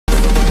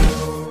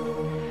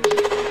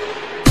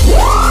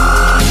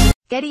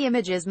Getty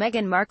Images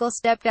Meghan Markle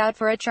stepped out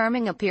for a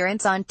charming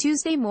appearance on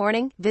Tuesday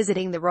morning,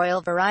 visiting the Royal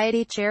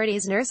Variety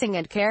Charities nursing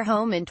and care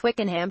home in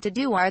Twickenham to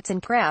do arts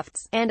and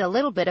crafts, and a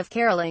little bit of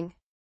caroling.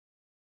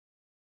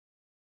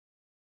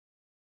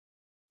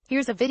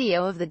 Here's a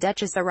video of the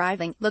Duchess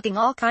arriving, looking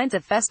all kinds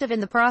of festive in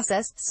the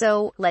process.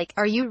 So, like,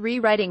 are you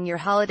rewriting your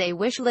holiday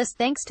wish list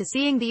thanks to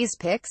seeing these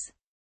pics?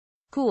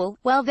 Cool.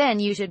 Well then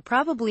you should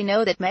probably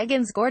know that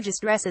Meghan's gorgeous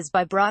dress is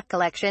by Brock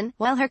Collection,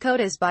 while her coat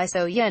is by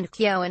Soya &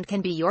 Kyo and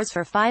can be yours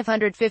for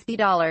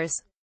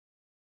 $550.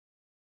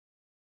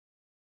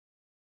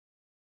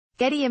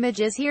 Getty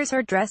Images. Here's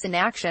her dress in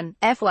action.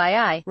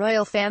 FYI,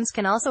 royal fans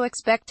can also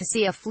expect to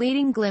see a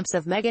fleeting glimpse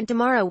of Meghan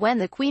tomorrow when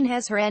the Queen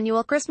has her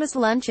annual Christmas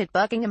lunch at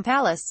Buckingham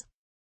Palace.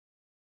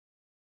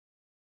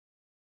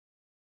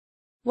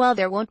 While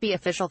there won't be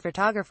official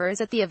photographers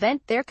at the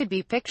event, there could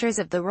be pictures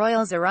of the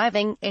royals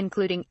arriving,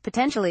 including,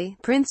 potentially,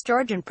 Prince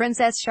George and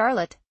Princess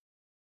Charlotte.